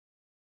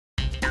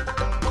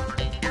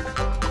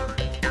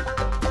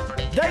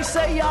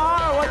say you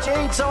are what you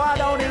eat, so I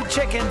don't eat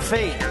chicken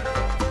feet.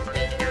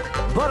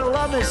 But I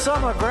love me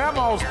some of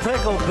Grandma's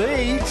pickled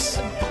beets.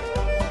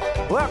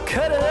 Well,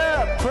 cut it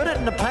up, put it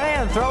in the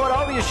pan, throw it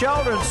over your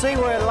shoulder and see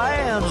where it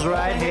lands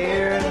right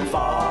here in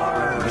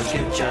Farmer's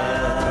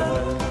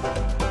Kitchen.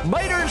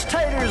 Maters,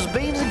 taters,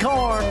 beans and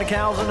corn, the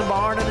cows in the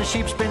barn and the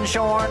sheep's been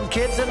shorn,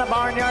 kids in the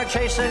barnyard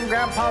chasing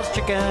Grandpa's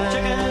chicken.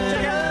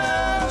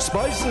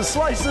 Spices,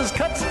 slices,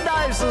 cuts and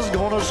dices,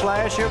 gonna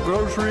slash your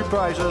grocery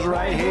prices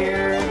right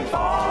here in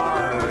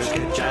Farmer's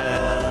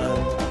Kitchen.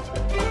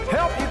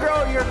 Help you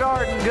grow your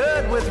garden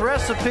good with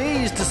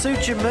recipes to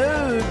suit your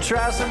mood.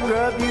 Try some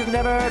grub you've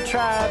never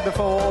tried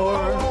before.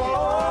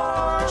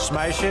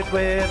 Smash it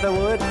with a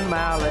wooden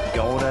mallet.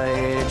 Gonna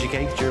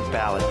educate your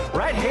palate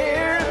right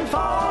here in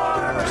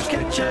Farmer's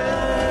Kitchen.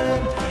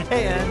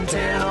 In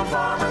Tim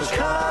Farmer's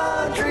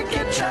Country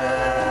Kitchen.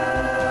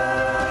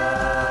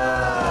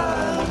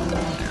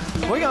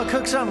 We're gonna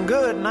cook something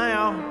good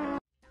now.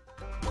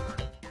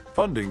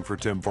 Funding for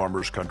Tim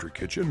Farmer's Country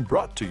Kitchen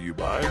brought to you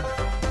by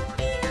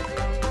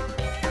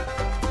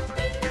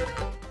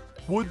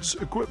Woods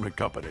Equipment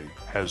Company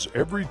has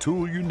every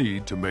tool you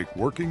need to make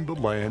working the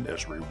land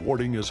as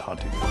rewarding as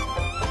hunting.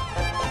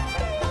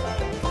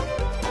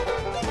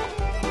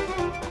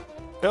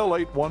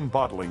 L81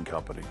 Bottling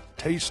Company.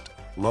 Taste,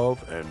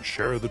 love, and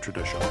share the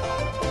tradition.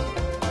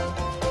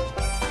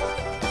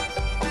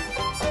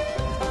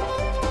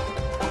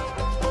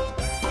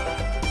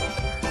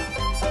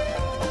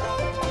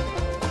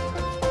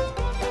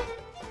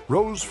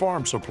 Rose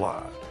Farm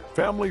Supply.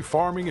 Family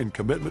farming and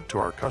commitment to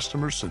our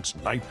customers since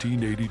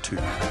 1982.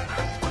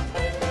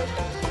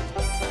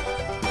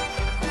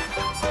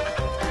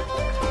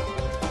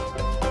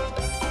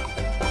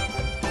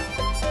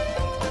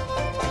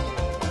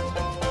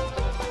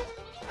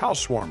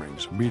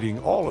 Housewarmings, meeting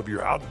all of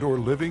your outdoor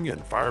living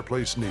and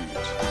fireplace needs.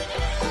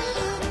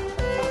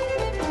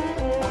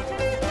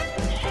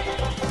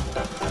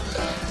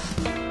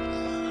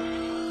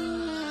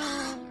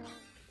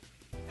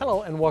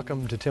 Hello and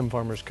welcome to Tim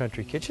Farmer's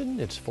Country Kitchen.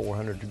 It's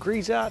 400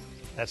 degrees out.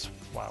 That's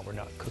why we're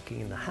not cooking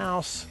in the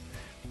house.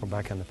 We're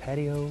back on the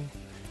patio.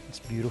 It's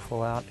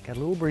beautiful out. Got a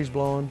little breeze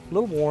blowing, a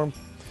little warm.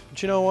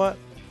 But you know what?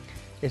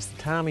 It's the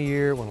time of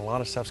year when a lot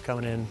of stuff's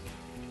coming in,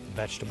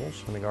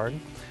 vegetables in the garden.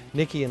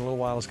 Nicki in a little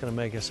while is going to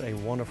make us a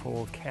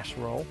wonderful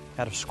casserole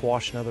out of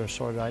squash and other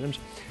assorted items.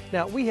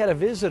 Now, we had a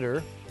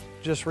visitor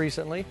just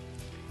recently,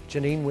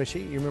 Janine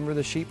Wishy. You remember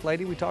the sheep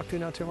lady we talked to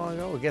not too long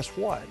ago? Well, guess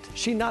what?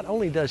 She not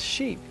only does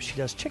sheep, she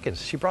does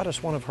chickens. She brought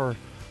us one of her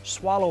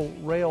Swallow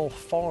Rail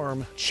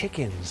Farm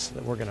chickens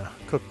that we're gonna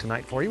cook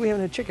tonight for you. We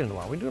haven't had chicken in a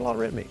while. We do a lot of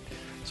red meat,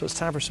 so it's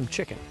time for some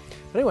chicken.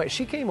 But anyway,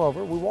 she came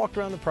over. We walked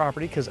around the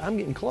property because I'm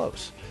getting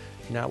close.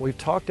 Now, we've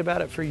talked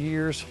about it for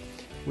years.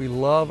 We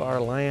love our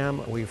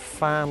lamb. We're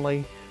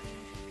finally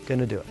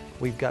gonna do it.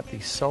 We've got the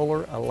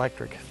solar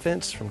electric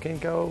fence from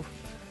Kinko.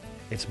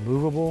 It's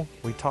movable.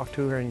 We talked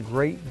to her in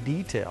great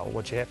detail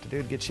what you have to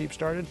do to get sheep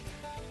started.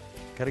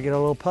 Got to get a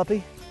little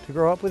puppy to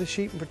grow up with the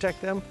sheep and protect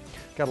them.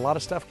 Got a lot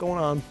of stuff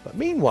going on. But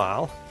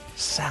meanwhile,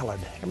 salad.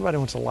 Everybody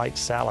wants a light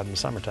salad in the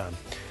summertime.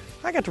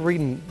 I got to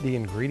reading the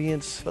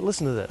ingredients, but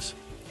listen to this.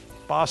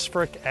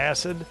 Phosphoric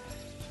acid,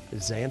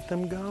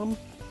 xanthan gum,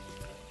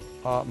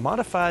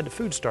 modified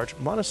food starch,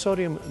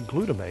 monosodium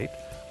glutamate,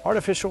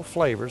 artificial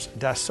flavors,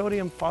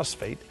 disodium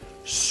phosphate,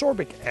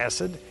 sorbic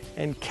acid,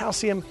 and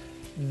calcium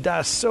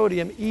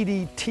disodium,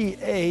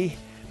 EDTA,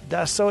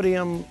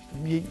 disodium,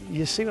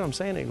 you see what I'm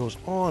saying? It goes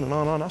on and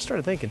on and on. I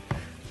started thinking,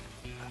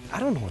 I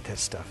don't know what that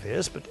stuff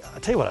is, but I'll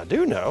tell you what I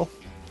do know.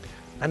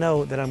 I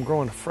know that I'm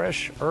growing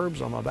fresh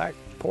herbs on my back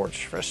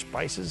porch, fresh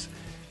spices.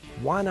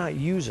 Why not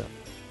use them?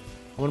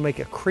 I want to make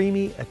a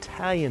creamy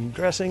Italian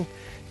dressing.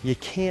 You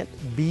can't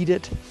beat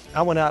it.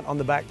 I went out on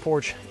the back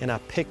porch and I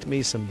picked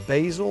me some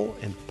basil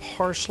and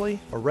parsley,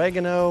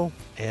 oregano,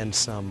 and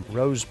some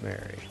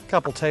rosemary. A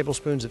couple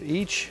tablespoons of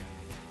each.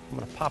 I'm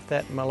going to pop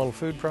that in my little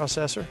food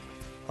processor,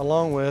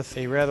 along with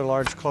a rather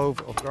large clove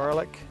of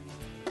garlic.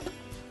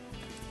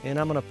 And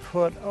I'm going to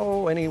put,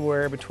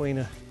 anywhere between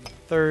a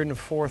third and a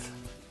fourth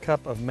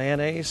cup of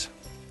mayonnaise.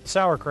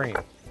 Sour cream,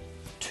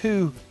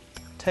 2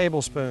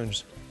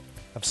 tablespoons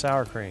of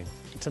sour cream.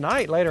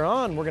 Tonight, later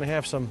on, we're going to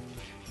have some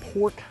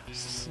pork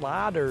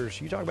sliders.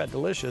 You talk about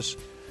delicious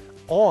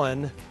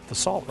on the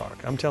Salt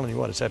Rox. I'm telling you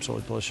what, it's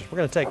absolutely delicious. We're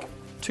going to take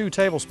 2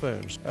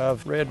 tablespoons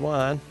of red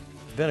wine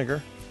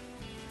vinegar.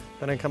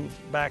 Then I'm going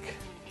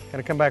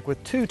to come back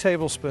with 2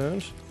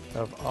 tablespoons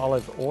of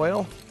olive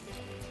oil.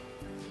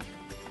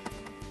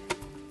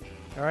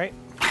 All right.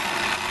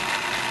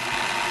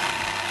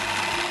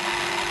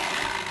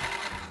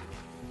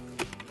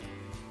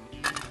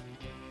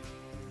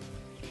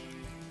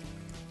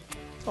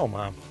 Oh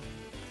my,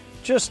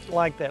 just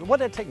like that.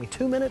 What did that take me,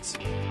 2 minutes?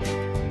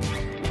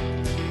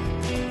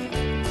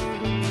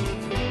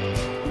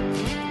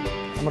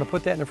 I'm gonna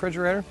put that in the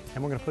refrigerator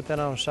and we're gonna put that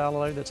on a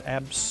salad later. That's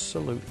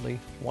absolutely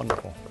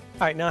wonderful. All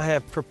right, now I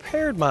have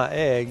prepared my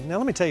egg. Now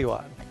let me tell you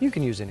what, you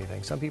can use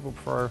anything. Some people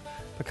prefer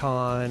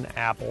pecan,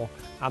 apple.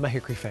 I'm a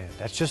hickory fan,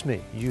 that's just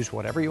me. Use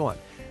whatever you want.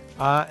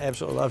 I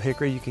absolutely love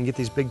hickory. You can get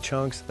these big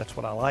chunks. That's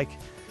what I like.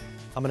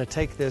 I'm going to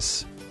take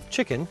this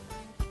chicken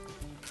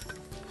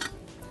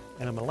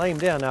and I'm going to lay him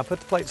down. Now I put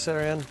the plate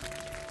setter in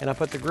and I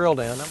put the grill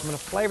down. I'm going to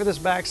flavor this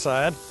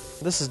backside.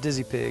 This is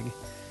Dizzy Pig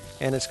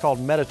and it's called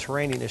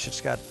Mediterranean-ish.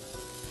 It's got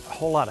a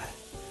whole lot of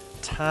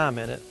thyme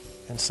in it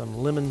and some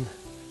lemon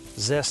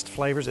zest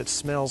flavors. It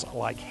smells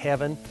like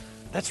heaven.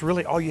 That's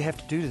really all you have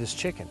to do to this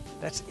chicken.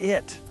 That's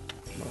it.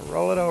 I'm going to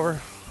roll it over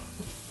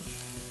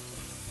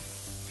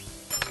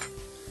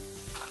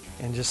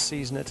and just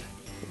season it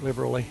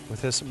liberally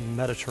with this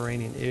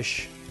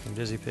Mediterranean-ish from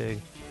Dizzy Pig.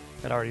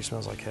 It already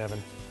smells like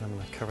heaven. I'm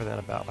going to cover that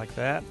about like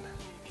that.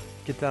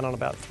 Get that on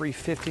about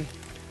 350.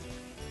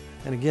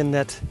 And again,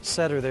 that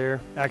setter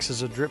there acts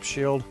as a drip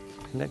shield,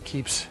 and that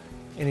keeps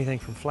anything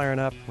from flaring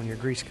up when your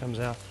grease comes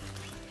out.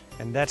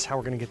 And that's how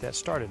we're going to get that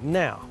started.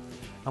 Now,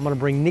 I'm going to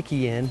bring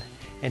Nicki in,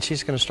 and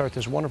she's going to start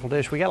this wonderful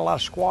dish. We got a lot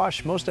of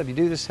squash. Most of you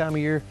do this time of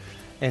year,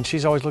 and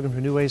she's always looking for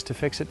new ways to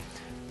fix it.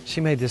 She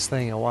made this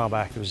thing a while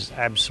back. It was just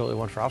absolutely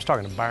wonderful. I was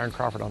talking to Byron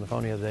Crawford on the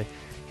phone the other day.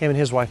 Him and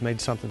his wife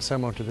made something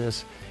similar to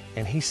this,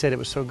 and he said it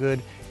was so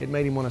good, it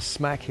made him want to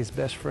smack his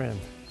best friend.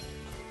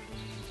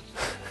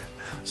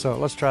 So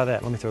let's try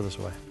that. Let me throw this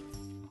away.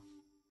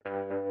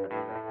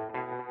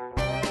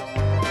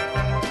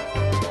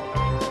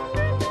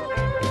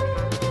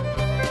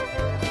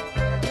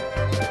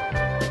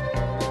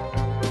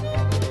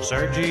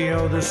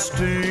 Sergio the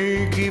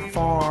stinky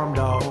farm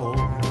dog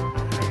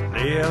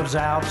lives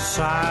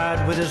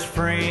outside with his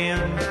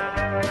friends.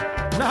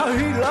 Now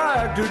he'd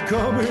like to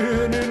come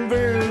in and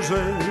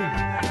visit,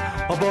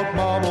 but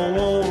Mama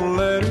won't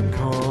let him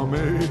come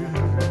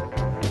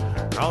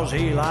in, 'cause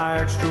he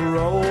likes to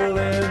roll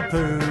in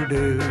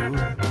poodoo,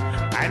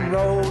 and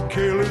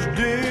roadkill is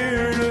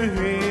dear to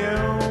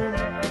him.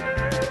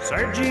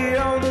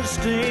 Sergio the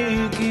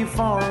stinky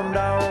farm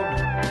dog,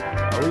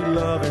 we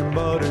love him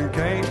but he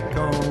can't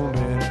come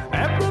in.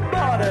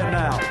 Everybody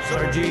now,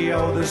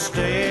 Sergio the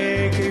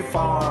stinky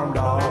farm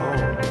dog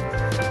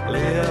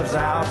lives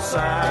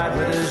outside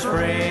with his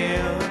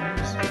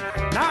friends.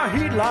 Now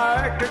he'd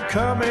like to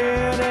come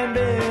in and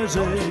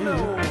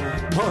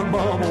visit, but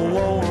Mama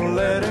won't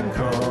let him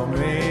come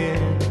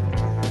in,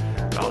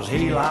 'cause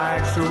he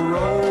likes to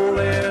roll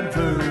in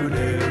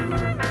poodoo,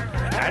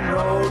 and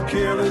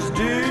roadkill is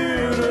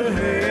dear to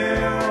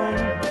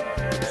him.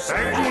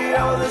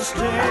 Sergio the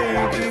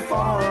stinky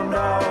farm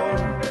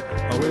dog,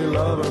 we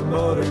love him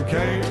but he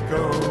can't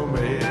come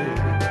in.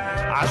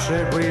 I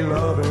said we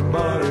love him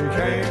but he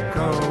can't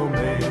come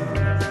in.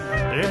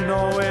 Didn't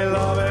know we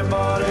love him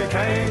but he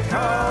can't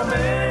come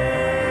in,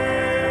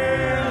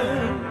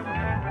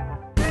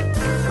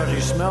 'cause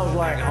he smells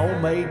like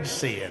homemade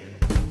sin.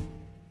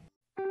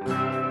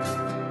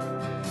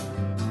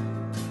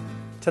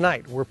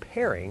 Tonight, we're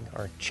pairing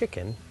our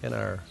chicken and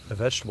our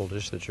vegetable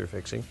dish that you're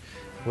fixing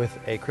with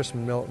a crisp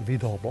milk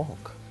Vidal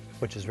Blanc,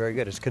 which is very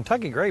good. It's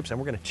Kentucky grapes, and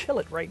we're going to chill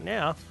it right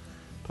now.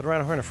 Put it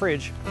around here in the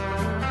fridge.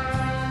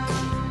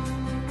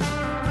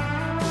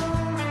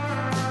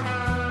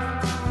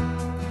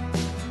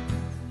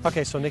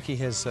 Okay, so Nicki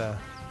has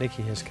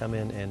come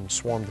in and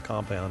swarmed the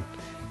compound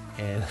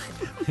and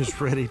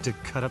is ready to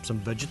cut up some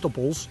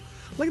vegetables.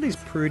 Look at these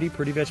pretty,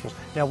 pretty vegetables.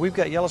 Now, we've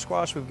got yellow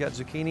squash, we've got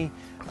zucchini.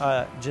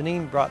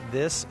 Janine brought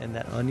this and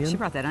that onion. She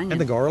brought that onion.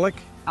 And the garlic.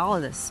 All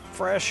of this.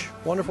 Fresh,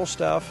 wonderful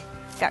stuff.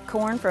 Got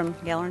corn from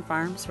Galeron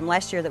Farms from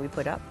last year that we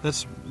put up.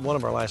 That's one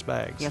of our last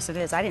bags. Yes, it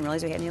is. I didn't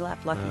realize we had any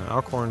left. Lucky.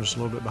 Our corn's a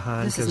little bit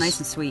behind. This is nice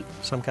and sweet.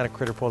 Some kind of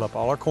critter pulled up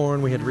all our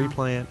corn. We had to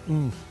replant.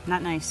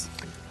 Not nice.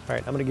 All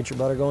right, I'm going to get your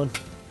butter going,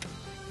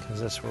 because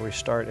that's where we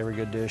start every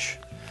good dish.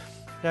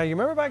 Now, you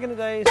remember back in the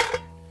days,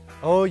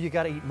 oh, you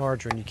got to eat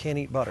margarine. You can't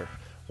eat butter.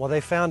 Well,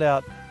 they found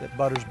out that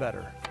butter's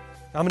better.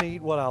 I'm going to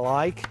eat what I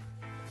like.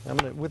 I'm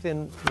going to,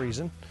 within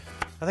reason.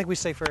 I think we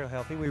stay fairly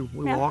healthy. We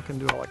walk and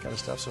do all that kind of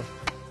stuff. So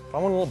if I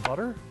want a little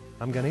butter,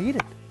 I'm going to eat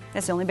it.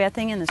 That's the only bad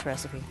thing in this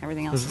recipe.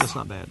 Everything else That's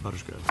not bad.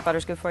 Butter's good.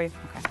 Butter's good for you?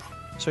 Okay.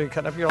 So you're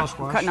cutting up your yellow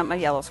squash? I'm cutting up my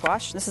yellow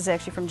squash. This is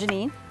actually from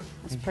Janine.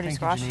 It's a pretty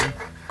squash.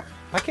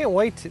 I can't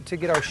wait to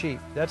get our sheep.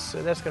 That's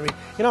going to be,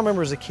 I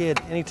remember as a kid,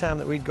 anytime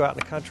that we'd go out in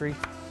the country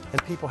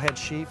and people had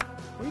sheep,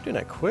 well, you're doing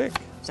that quick.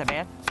 Is that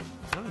bad?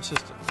 No, it's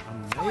just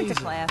amazing. I went to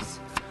class.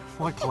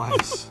 What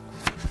class?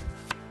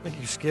 I think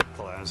you skipped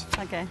class.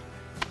 Okay.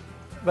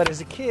 But as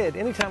a kid,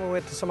 anytime we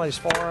went to somebody's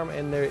farm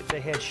and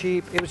they had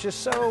sheep, it was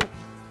just so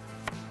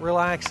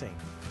relaxing.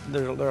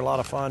 They're a lot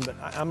of fun, but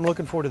I'm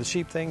looking forward to the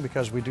sheep thing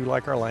because we do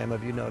like our lamb.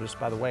 Have you noticed,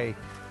 by the way,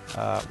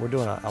 we're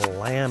doing a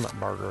lamb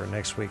burger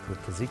next week with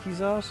tzatziki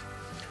sauce.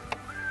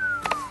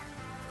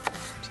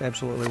 It's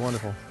absolutely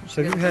wonderful.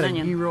 So if you've had a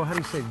gyro, how do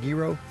you say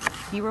gyro?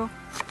 Gyro.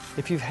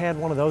 If you've had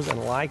one of those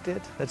and liked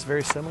it, that's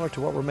very similar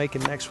to what we're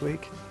making next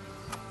week,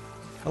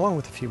 along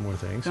with a few more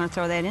things. You want to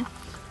throw that in?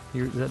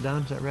 Is that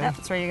done? Is that ready? Yep,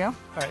 that's ready to go. All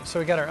right, so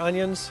we got our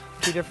onions,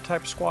 2 different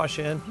types of squash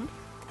in. All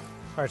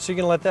right, so you're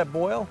going to let that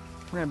boil?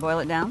 We're going to boil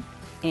it down.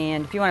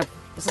 And if you want to,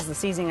 this is the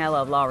seasoning I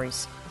love,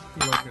 Lawry's.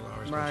 You like your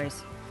Lawry's.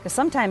 Lawry's. Because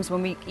sometimes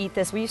when we eat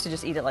this, we used to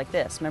just eat it like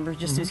this. Remember,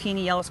 just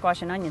zucchini, yellow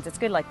squash, and onions. It's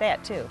good like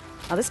that too.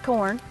 Now this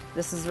corn,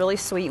 this is really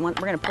sweet. We're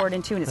going to pour it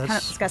into, and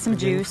it's got some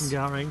juice. From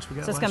Galrings we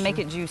got so it's going to make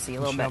it juicy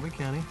a little bit. Shelby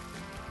County.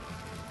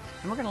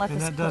 And we're going to let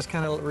and this that does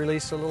kind of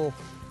release a little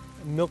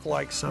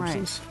milk-like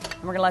substance. Right.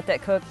 And we're going to let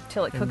that cook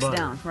till it cooks butter.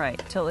 down.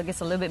 Right, till it gets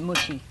a little bit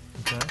mushy.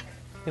 Okay.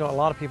 You know, a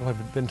lot of people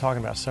have been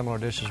talking about similar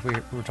dishes. We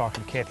were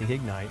talking to Kathy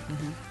Hignite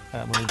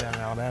when we were down in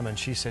Alabama, and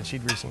she said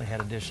she'd recently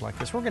had a dish like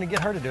this. We're going to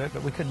get her to do it,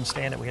 but we couldn't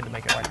stand it. We had to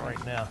make it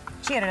right now.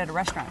 She had it at a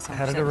restaurant. So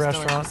Had it at a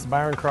restaurant.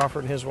 Byron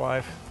Crawford and his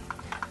wife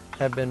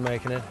have been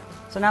making it.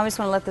 So now we just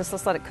want to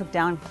let's let it cook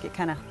down, get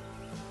kind of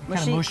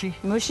mushy.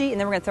 Mushy,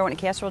 and then we're going to throw it in a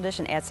casserole dish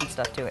and add some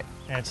stuff to it.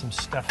 Add some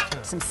stuff to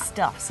it. Some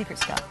stuff, secret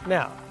stuff.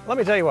 Now, let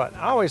me tell you what,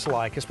 I always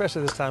like,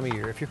 especially this time of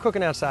year, if you're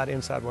cooking outside,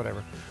 inside,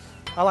 whatever,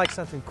 I like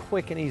something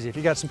quick and easy. If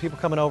you got some people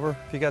coming over,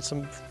 if you got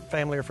some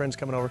family or friends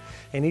coming over,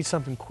 and need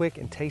something quick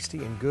and tasty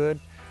and good,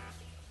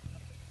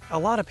 a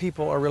lot of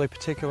people are really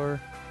particular.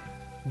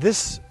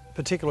 This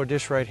particular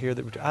dish right here,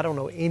 that I don't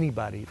know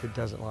anybody that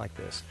doesn't like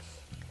this.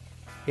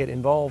 It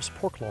involves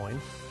pork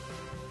loin.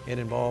 It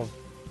involves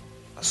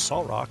a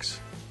Salt Rox.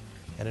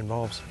 It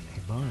involves a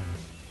bun.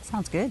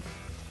 Sounds good.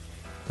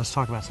 Let's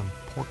talk about some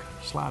pork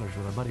sliders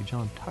with our buddy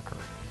John Tucker.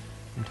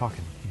 I'm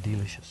talking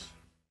delicious.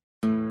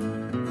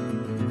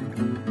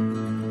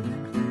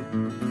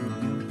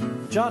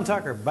 John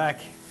Tucker back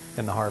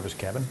in the harvest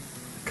cabin,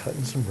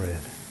 cutting some bread.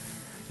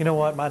 You know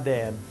what, my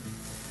dad,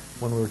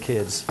 when we were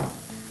kids,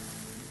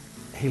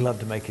 he loved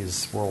to make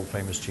his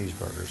world-famous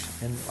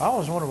cheeseburgers. And I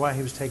always wondered why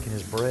he was taking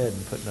his bread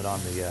and putting it on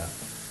the,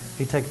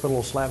 he'd put a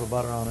little slab of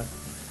butter on it,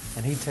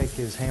 and he'd take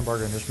his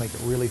hamburger and just make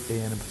it really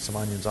thin and put some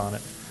onions on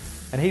it.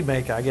 And he'd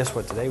make, I guess,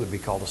 what today would be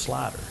called a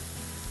slider.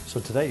 So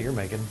today you're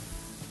making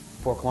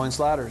pork loin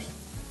sliders.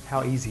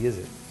 How easy is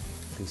it?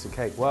 Piece of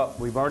cake. Well,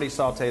 we've already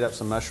sauteed up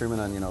some mushroom and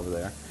onion over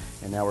there.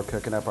 And now we're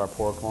cooking up our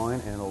pork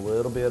loin and a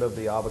little bit of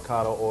the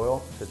avocado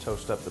oil to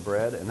toast up the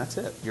bread, and that's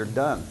it. You're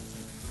done.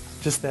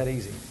 Just that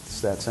easy.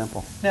 It's that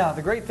simple. Now,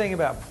 the great thing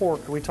about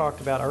pork we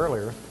talked about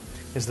earlier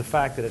is the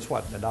fact that it's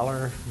what,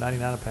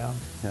 $1.99 a pound?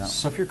 Yeah.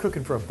 So if you're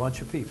cooking for a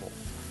bunch of people,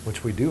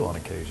 which we do on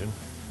occasion.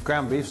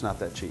 Ground beef's not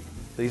that cheap.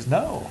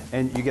 No.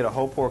 And you get a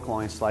whole pork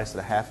loin sliced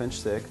at a ½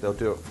 inch thick. They'll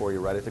do it for you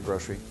right at the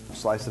grocery.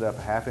 Slice it up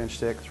a ½ inch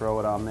thick, throw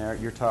it on there.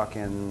 You're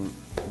talking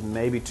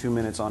maybe 2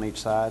 minutes on each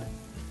side,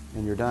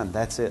 and you're done.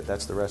 That's it.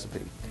 That's the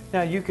recipe.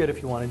 Now, you could,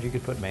 if you wanted, you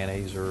could put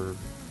mayonnaise or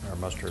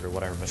mustard or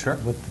whatever. But sure.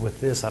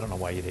 With this, I don't know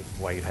why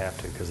you'd have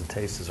to, because the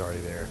taste is already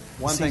there.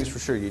 One thing's for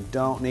sure, you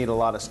don't need a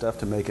lot of stuff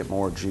to make it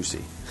more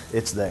juicy.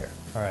 It's there.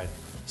 All right.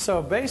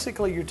 So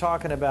basically, you're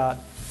talking about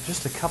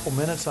just a couple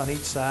minutes on each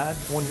side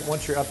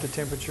once you're up to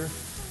temperature,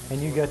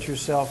 and you got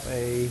yourself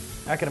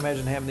I can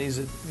imagine having these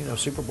at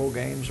Super Bowl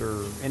games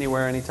or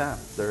anywhere, anytime.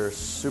 They're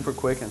super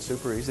quick and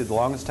super easy. The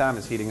longest time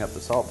is heating up the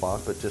salt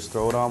block, but just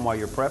throw it on while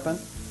you're prepping,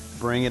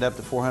 bring it up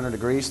to 400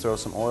 degrees, throw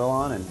some oil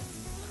on, and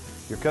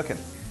you're cooking.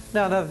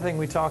 Now, another thing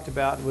we talked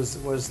about was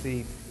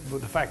the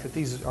fact that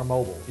these are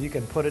mobile. You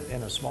can put it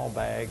in a small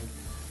bag.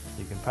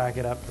 You can pack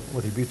it up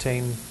with your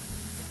butane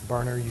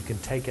burner. You can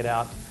take it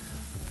out,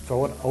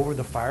 throw it over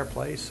the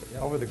fireplace,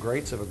 over the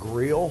grates of a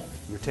grill.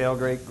 Your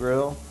tailgate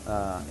grill,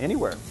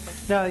 anywhere.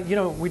 Now,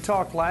 we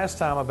talked last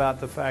time about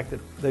the fact that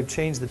they've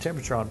changed the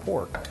temperature on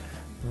pork.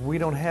 We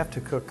don't have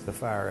to cook the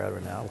fire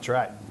out now. That's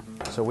right.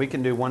 So we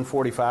can do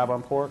 145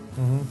 on pork.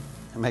 Mm-hmm.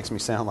 It makes me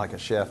sound like a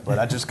chef, but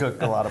I just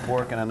cooked a lot of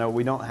pork, and I know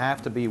we don't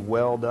have to be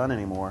well done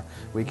anymore.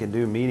 We can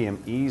do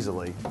medium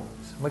easily.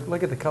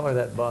 Look at the color of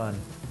that bun.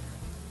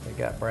 They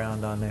got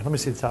browned on there. Let me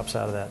see the top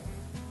side of that.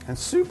 And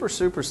super,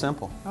 super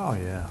simple. Oh,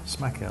 yeah.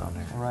 Smack that on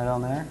there. Right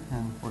on there,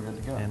 and we're good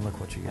to go. And look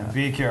what you got. And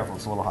be careful.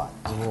 It's a little hot.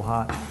 It's a little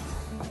hot.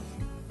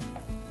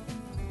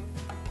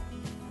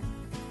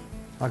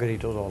 I could eat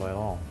those all day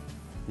long.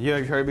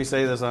 You've heard me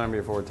say this on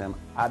before, Tim.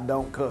 I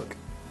don't cook.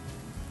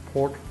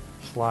 Pork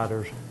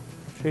sliders.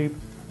 Cheap,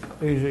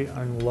 easy,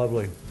 and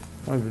lovely.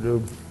 Thank you,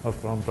 dude.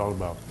 That's what I'm talking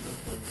about.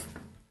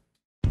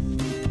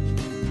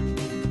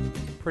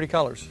 Pretty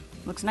colors.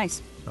 Looks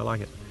nice. I like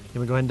it.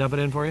 Can we go ahead and dump it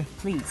in for you?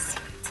 Please.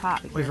 It's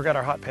hot. We forgot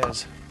our hot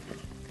pez.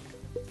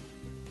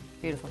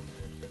 Beautiful.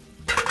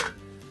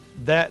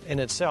 That in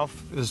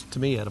itself is, to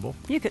me, edible.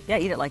 You could,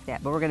 eat it like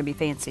that, but we're going to be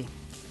fancy.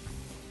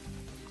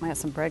 I have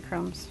some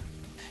breadcrumbs.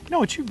 You know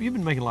what? You've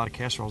been making a lot of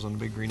casseroles on the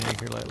Big Green Egg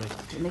here lately.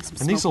 It makes them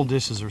and these little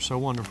dishes are so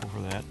wonderful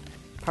for that.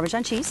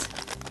 Parmesan cheese.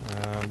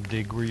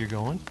 Dig where you're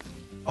going.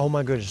 Oh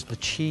my goodness, the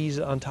cheese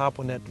on top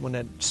when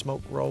that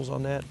smoke rolls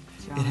on that,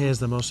 it has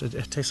the most. It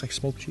tastes like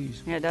smoked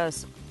cheese. Yeah, it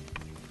does.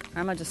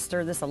 I'm gonna just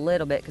stir this a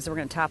little bit because we're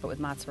gonna top it with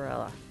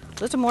mozzarella.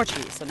 There's some more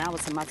cheese, so now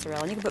with some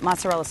mozzarella, and you can put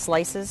mozzarella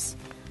slices.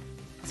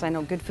 So I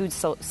know Good Food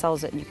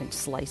sells it, and you can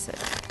slice it.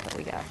 But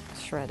we got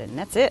shredded, and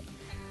that's it.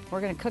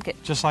 We're gonna cook it.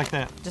 Just like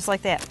that. Just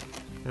like that.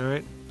 All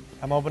right.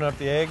 I'm opening up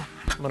the egg.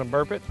 I'm gonna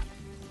burp it.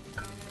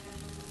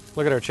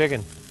 Look at our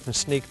chicken. A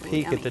sneak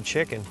peek at the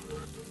chicken.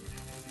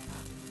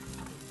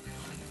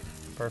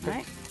 Perfect.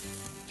 Right.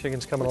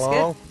 Chicken's coming Looks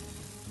along.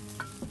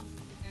 good.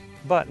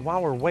 But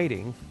while we're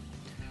waiting,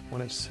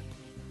 when it's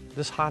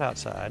this hot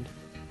outside,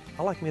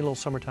 I like me a little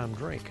summertime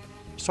drink.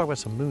 Let's talk about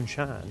some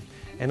moonshine.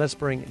 And let's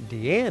bring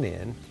Deanne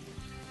in,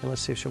 and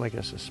let's see if she'll make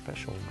us a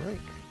special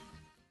drink.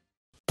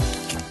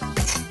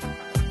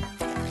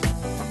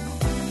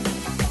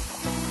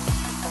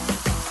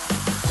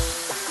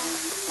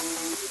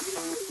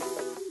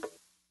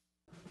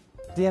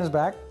 Deanna's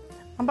back.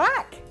 I'm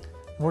back.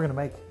 We're gonna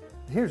make,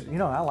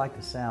 I like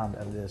the sound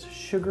of this.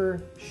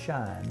 Sugar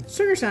Shine.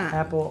 Sugar Shine.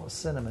 Apple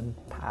Cinnamon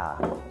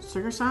Pie.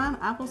 Sugar Shine,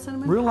 apple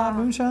cinnamon Real pie. live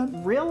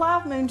moonshine? Real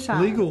live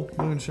moonshine. Legal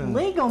moonshine.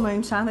 Legal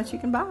moonshine that you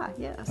can buy,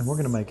 yes. And we're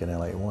gonna make an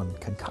LA1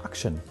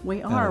 concoction.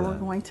 We are. We're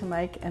going to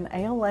make an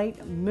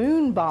Ale8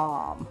 Moon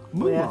Bomb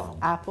with Bomb.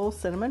 apple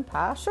cinnamon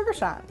pie sugar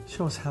shine.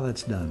 Show us how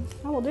that's done.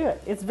 I will do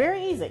it. It's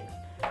very easy.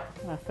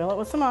 I'm going to fill it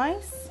with some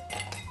ice.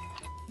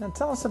 Now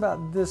tell us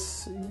about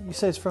this. You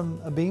say it's from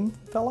a Beam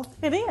fella?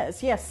 It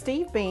is, yes.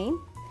 Steve Beam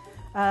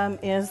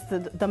is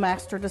the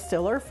master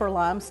distiller for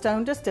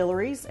Limestone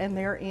Distilleries, and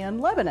they're in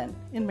Lebanon,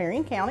 in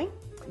Marion County.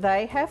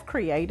 They have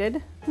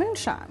created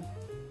moonshine.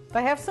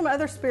 They have some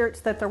other spirits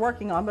that they're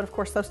working on, but of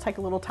course those take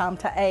a little time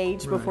to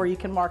age before you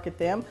can market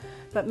them.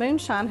 But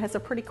moonshine has a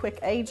pretty quick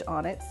age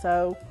on it,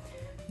 so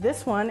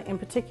this one in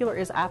particular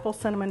is apple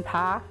cinnamon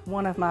pie,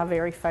 one of my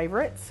very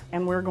favorites.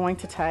 And we're going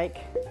to take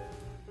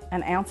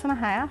 1.5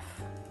 ounces,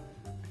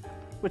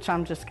 which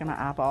I'm just going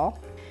to eyeball.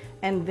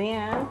 And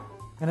then...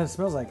 And it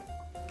smells like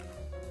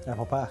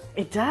apple pie.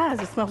 It does.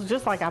 It smells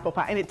just like apple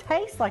pie. And it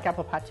tastes like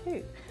apple pie,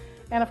 too.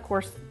 And, of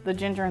course, the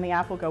ginger and the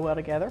apple go well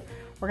together.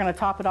 We're going to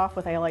top it off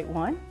with Ale8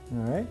 1. All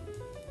right.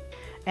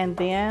 And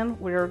then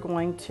we're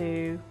going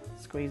to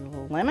squeeze a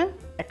little lemon,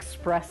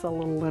 express a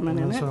little lemon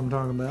in it. That's what I'm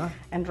talking about.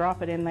 And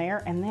drop it in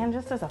there. And then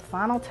just as a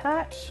final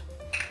touch,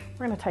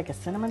 we're going to take a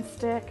cinnamon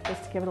stick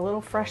just to give it a little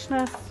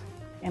freshness.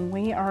 And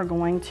we are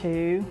going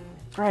to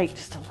grate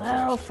just a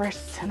little fresh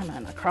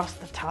cinnamon across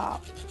the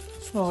top.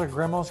 It smells like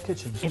Grandma's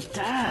kitchen. It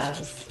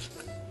does.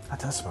 That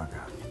does smell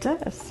good.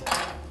 It does.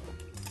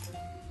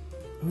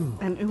 Ooh,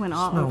 And ooh and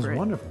ah smells over it.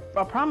 wonderful.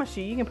 I promise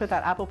you, you can put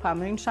that apple pie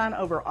moonshine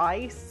over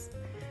ice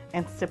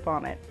and sip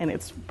on it, and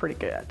it's pretty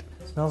good.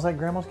 Smells like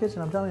Grandma's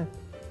kitchen, I'm telling you.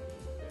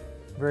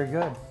 Very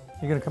good.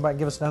 You're going to come back and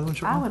give us another one,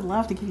 Siobhan? I would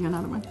love to give you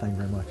another one. Thank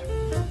you very much.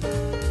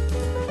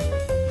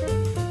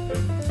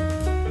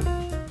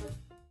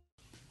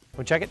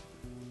 We'll check it.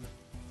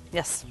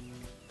 Yes.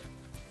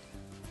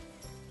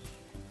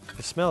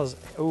 It smells,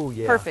 oh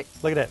yeah.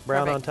 Perfect. Look at that,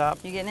 brown Perfect. on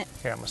top. You getting it?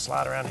 Here, I'm gonna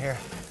slide around here,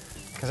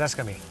 because that's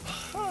gonna be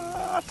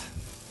hot.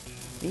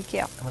 Be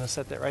careful. I'm gonna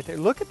set that right there.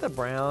 Look at the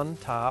brown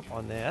top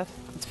on that.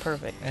 It's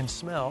perfect. And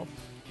smell.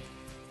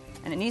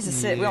 And it needs to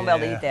sit. We won't be able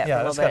to eat that Yeah,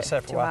 for a that's little gotta bit.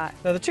 set for Too a while. hot.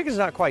 Now the chicken's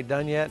not quite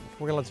done yet.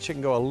 We're gonna let the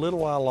chicken go a little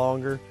while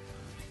longer.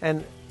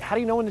 And how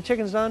do you know when the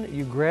chicken's done?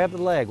 You grab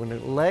the leg. When the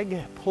leg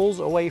pulls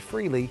away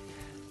freely,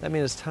 that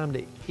means it's time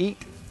to eat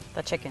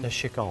The chicken. the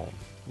chicken.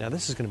 Now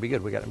this is going to be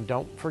good.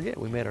 Don't forget,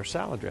 we made our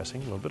salad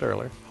dressing a little bit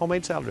earlier,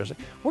 homemade salad dressing.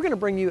 We're going to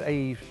bring you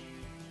a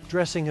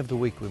dressing of the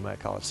week, we might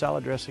call it,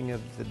 salad dressing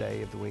of the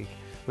day of the week.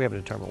 We haven't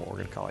determined what we're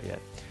going to call it yet.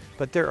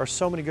 But there are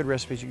so many good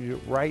recipes you can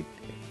do right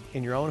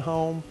in your own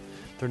home.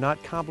 They're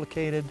not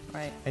complicated,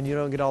 Right. and you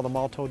don't get all the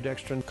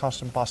maltodextrin,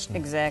 cost and Boston.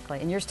 Exactly.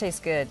 And yours tastes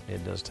good.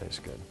 It does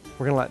taste good.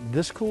 We're going to let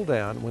this cool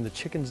down. When the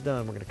chicken's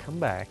done, we're going to come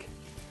back,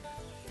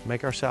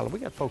 make our salad. We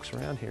got folks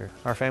around here.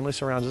 Our family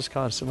surrounds us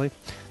constantly.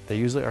 They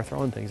usually are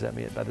throwing things at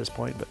me by this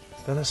point, but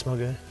doesn't that smell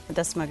good? It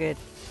does smell good.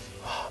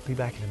 I'll be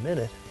back in a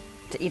minute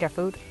To eat our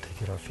food. to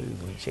get our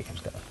food when the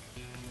chicken's done.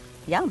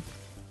 Yum.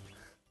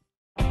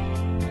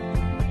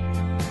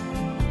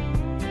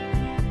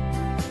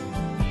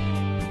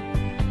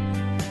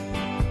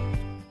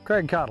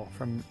 Craig Cottle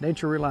from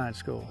Nature Reliance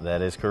School,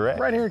 That is correct.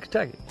 right here in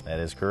Kentucky. That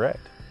is correct.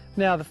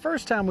 Now, the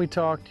first time we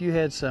talked, you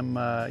had some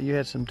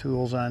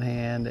tools on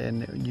hand,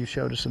 and you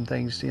showed us some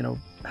things,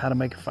 how to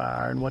make a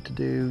fire and what to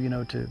do,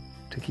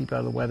 to keep out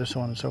of the weather, so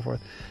on and so forth.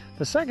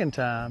 The second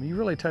time, you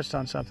really touched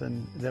on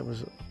something that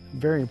was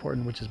very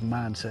important, which is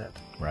mindset.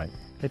 Right.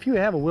 If you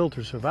have a will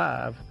to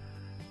survive,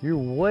 you're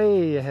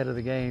way ahead of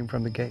the game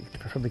from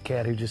the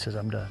cat who just says,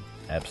 "I'm done."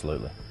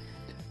 Absolutely.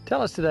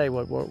 Tell us today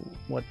what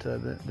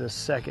the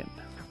second.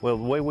 Well,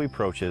 the way we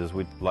approach it is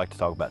we like to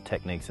talk about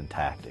techniques and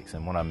tactics.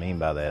 And what I mean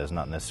by that is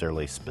not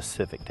necessarily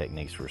specific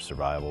techniques for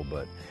survival,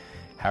 but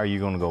how are you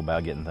going to go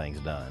about getting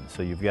things done?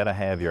 So you've got to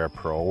have your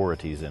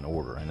priorities in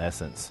order. In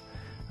essence,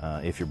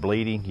 if you're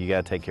bleeding, you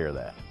got to take care of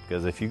that.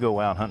 Because if you go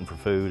out hunting for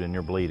food and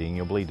you're bleeding,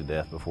 you'll bleed to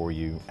death before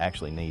you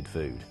actually need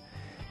food.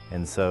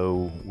 And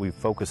so we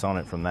focus on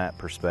it from that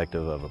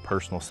perspective of a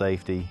personal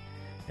safety,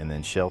 and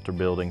then shelter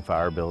building,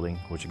 fire building,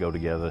 which go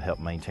together to help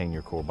maintain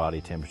your core body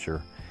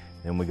temperature.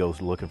 Then we go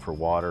looking for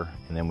water,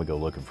 and then we go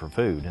looking for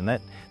food. And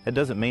that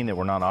doesn't mean that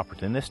we're not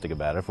opportunistic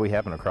about it. If we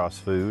happen across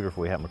food or if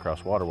we happen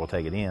across water, we'll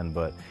take it in.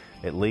 But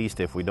at least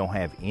if we don't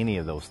have any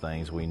of those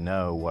things, we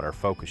know what our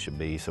focus should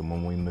be. So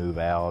when we move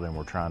out and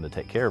we're trying to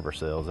take care of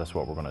ourselves, that's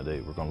what we're going to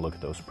do. We're going to look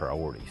at those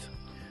priorities.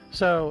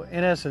 So,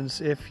 in essence,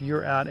 if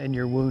you're out and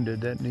you're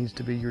wounded, that needs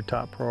to be your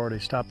top priority.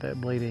 Stop that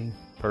bleeding,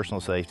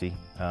 personal safety,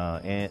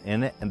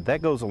 and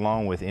that goes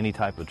along with any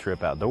type of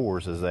trip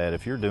outdoors, is that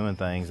if you're doing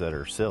things that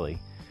are silly,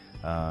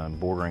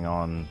 bordering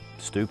on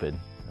stupid,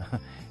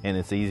 and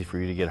it's easy for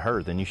you to get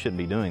hurt, then you shouldn't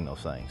be doing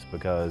those things.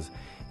 Because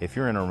if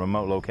you're in a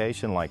remote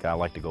location, like I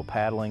like to go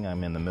paddling,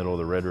 I'm in the middle of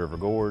the Red River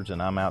Gorge,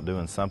 and I'm out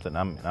doing something,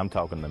 I'm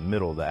talking the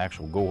middle of the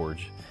actual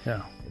gorge,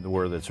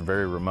 where that's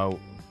very remote,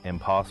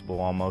 impossible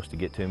almost to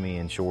get to me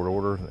in short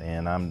order,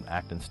 and I'm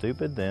acting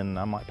stupid, then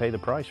I might pay the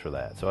price for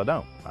that. So I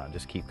don't. I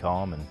just keep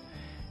calm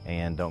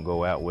and don't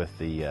go out with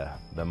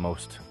the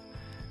most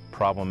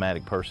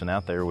problematic person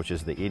out there, which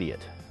is the idiot.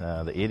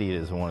 The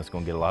idiot is the one that's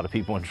going to get a lot of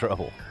people in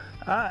trouble.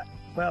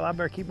 Well, I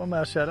better keep my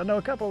mouth shut. I know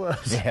a couple of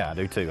those. Yeah, I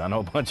do too. I know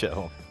a bunch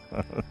of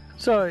them.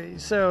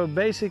 So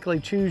basically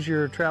choose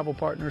your travel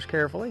partners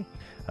carefully.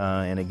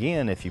 And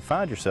again, if you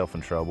find yourself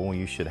in trouble,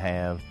 you should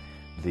have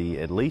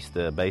at least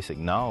the basic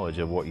knowledge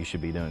of what you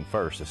should be doing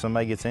first. If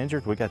somebody gets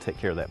injured, we got to take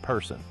care of that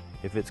person.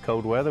 If it's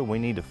cold weather, we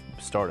need to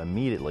start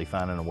immediately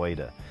finding a way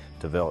to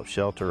develop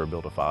shelter or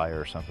build a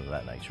fire or something of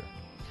that nature.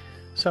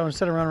 So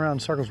instead of running around in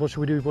circles, what should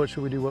we do? What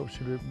should we do? What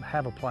should we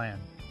have a plan?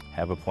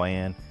 Have a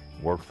plan,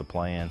 work the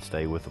plan,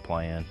 stay with the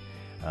plan.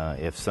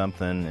 If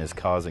something is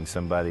causing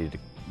somebody to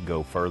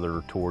go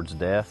further towards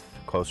death,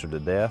 closer to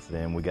death,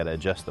 then we got to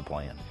adjust the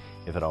plan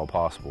if at all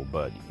possible.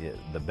 But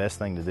the best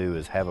thing to do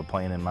is have a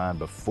plan in mind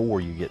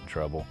before you get in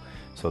trouble,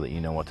 so that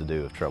you know what to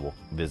do if trouble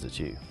visits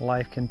you.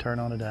 Life can turn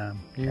on a dime.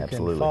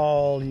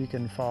 Absolutely. You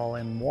can fall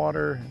in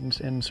water,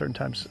 and certain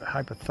times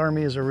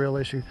hypothermia is a real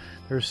issue.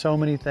 There's so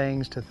many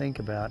things to think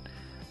about,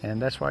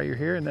 and that's why you're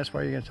here, and that's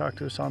why you're going to talk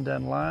to us on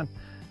down the line.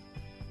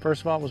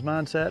 First of all, was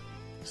mindset.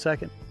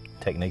 Second,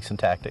 techniques and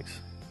tactics.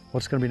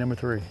 What's going to be number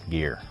 3?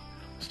 Gear.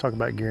 Let's talk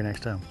about gear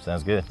next time.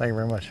 Sounds good. Thank you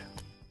very much.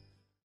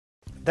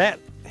 That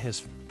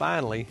has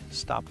finally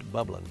stopped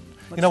bubbling.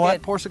 Looks you know what?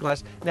 good. Pour some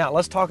glass. Now,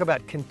 let's talk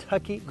about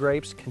Kentucky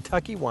grapes,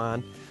 Kentucky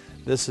wine.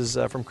 This is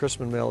from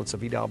Crispin Mill. It's a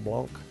Vidal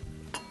Blanc,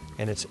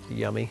 and it's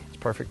yummy. It's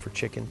perfect for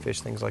chicken,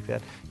 fish, things like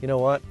that. You know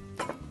what?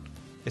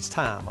 It's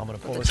time. I'm going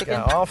to pull this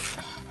guy off.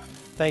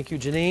 Thank you,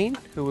 Janine,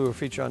 who we will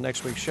feature on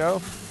next week's show,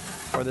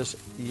 for this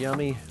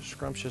yummy,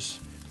 scrumptious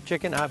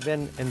chicken. I've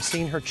been and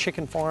seen her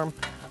chicken farm.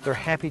 They're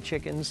happy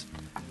chickens,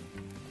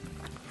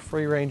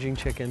 free-ranging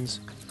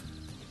chickens,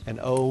 and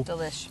oh,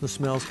 delish. The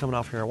smells coming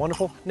off here are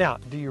wonderful. Now,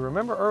 do you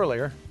remember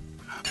earlier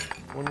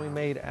when we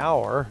made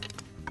our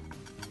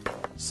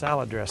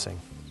salad dressing?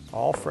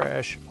 All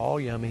fresh, all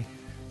yummy.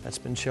 That's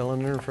been chilling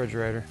in the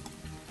refrigerator.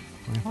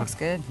 Looks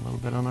good. A little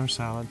bit on our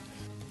salad.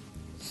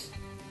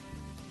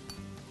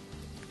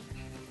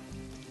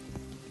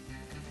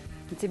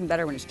 It's even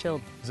better when it's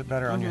chilled. Is it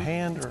better on your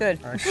hand? It's or, good.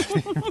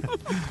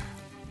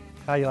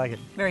 How you like it?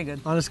 Very good.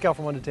 On a scale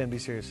from 1 to 10, be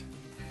serious.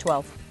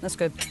 12. That's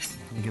good.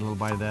 Let me get a little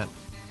bite of that.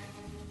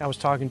 I was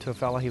talking to a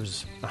fella, he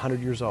was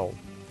 100 years old.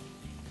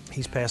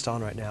 He's passed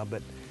on right now,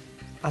 but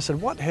I said,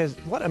 what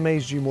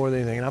amazed you more than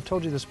anything? And I've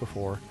told you this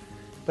before,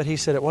 but he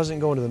said it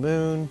wasn't going to the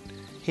moon.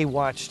 He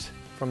watched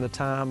from the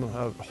time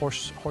of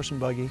horse and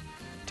buggy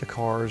to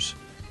cars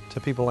to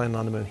people landing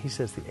on the moon. He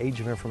says the age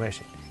of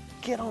information.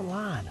 Get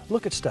online,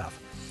 look at stuff.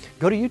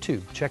 Go to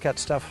YouTube, check out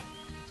stuff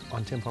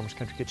on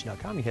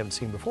TimFarmersCountryKitchen.com you haven't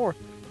seen before.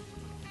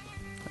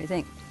 What do you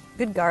think?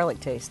 Good garlic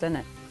taste, doesn't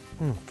it?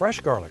 Fresh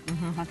garlic.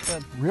 That's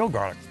good. Real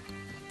garlic.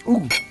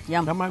 Ooh,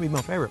 Yum. that might be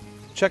my favorite.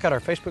 Check out our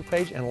Facebook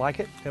page and like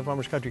it, Tim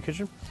Farmer's Country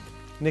Kitchen.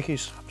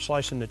 Nicki's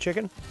slicing the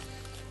chicken.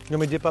 Let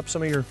me dip up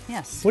some of your...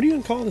 Yes. What do you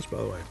even call this,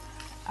 by the way?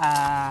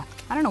 I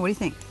don't know. What do you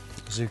think?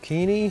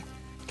 Zucchini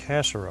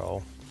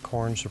casserole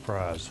corn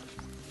surprise.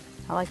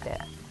 I like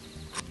that.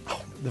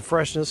 The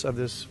freshness of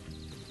this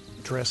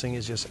dressing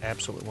is just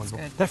absolutely wonderful.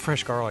 Good. That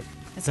fresh garlic.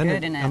 It's doesn't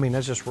good, isn't it? I mean,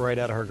 that's just right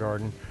out of her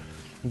garden.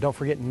 And don't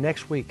forget,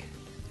 next week,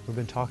 we've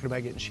been talking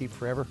about getting sheep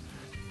forever.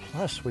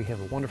 Plus, we have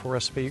a wonderful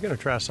recipe. You're going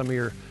to try some of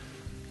your,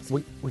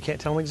 we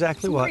can't tell them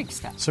exactly Some what. Greek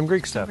stuff. Some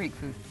Greek stuff. Greek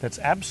food. That's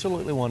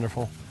absolutely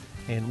wonderful.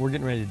 And we're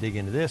getting ready to dig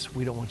into this.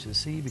 We don't want you to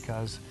see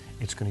because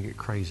it's going to get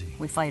crazy.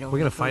 We fight over We're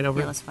going the to fight food.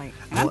 over Yeah, it? let's fight.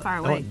 And I'm far I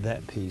away. want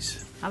that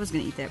piece. I was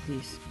going to eat that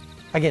piece.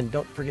 Again,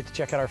 don't forget to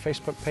check out our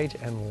Facebook page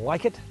and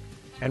like it.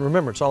 And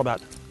remember, it's all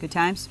about Good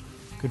times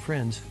good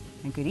friends.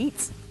 and good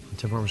eats.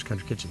 Tim Farmer's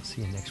Country Kitchen.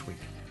 See you next week.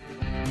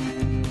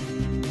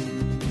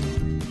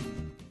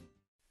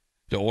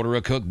 To order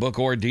a cookbook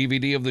or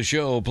DVD of the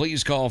show,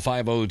 please call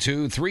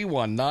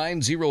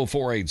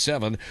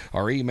 502-319-0487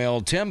 or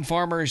email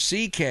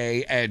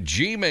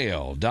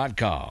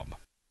timfarmerck@gmail.com.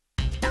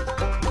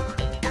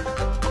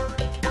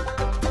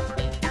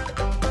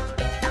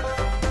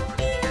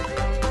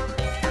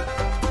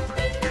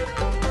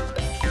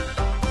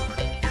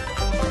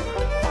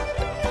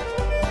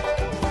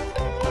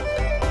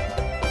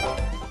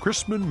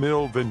 Crispin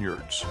Mill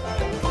Vineyards,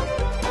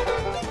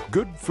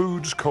 Good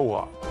Foods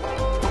Co-op,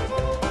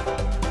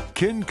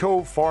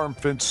 Kinco Farm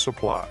Fence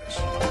Supplies,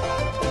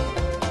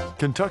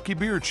 Kentucky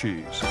Beer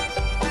Cheese,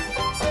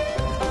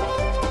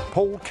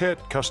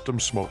 Polecat Custom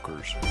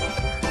Smokers,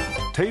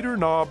 Tater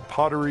Knob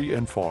Pottery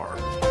and Farm,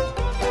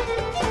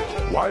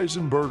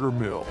 Weisenberger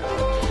Mill,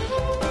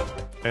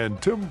 and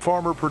Tim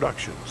Farmer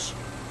Productions.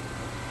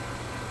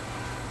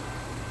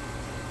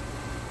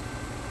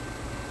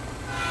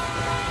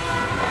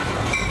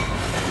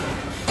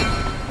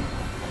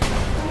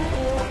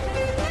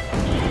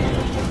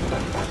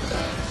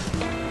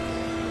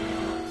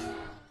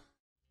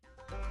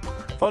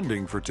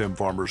 Funding for Tim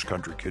Farmer's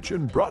Country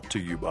Kitchen brought to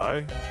you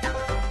by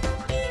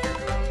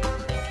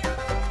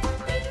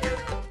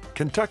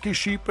Kentucky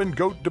Sheep and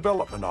Goat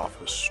Development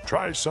Office.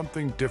 Try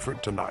something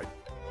different tonight.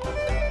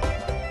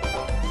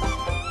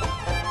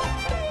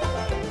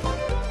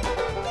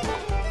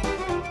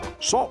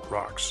 Salt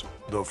Rox,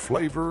 the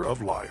flavor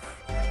of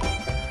life.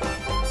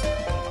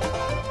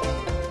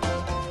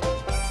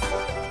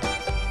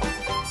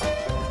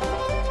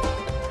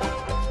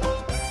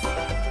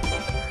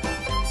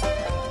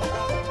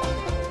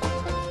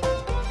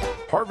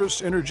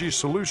 Harvest Energy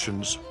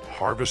Solutions,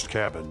 Harvest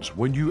Cabins,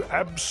 when you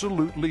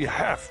absolutely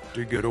have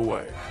to get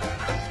away.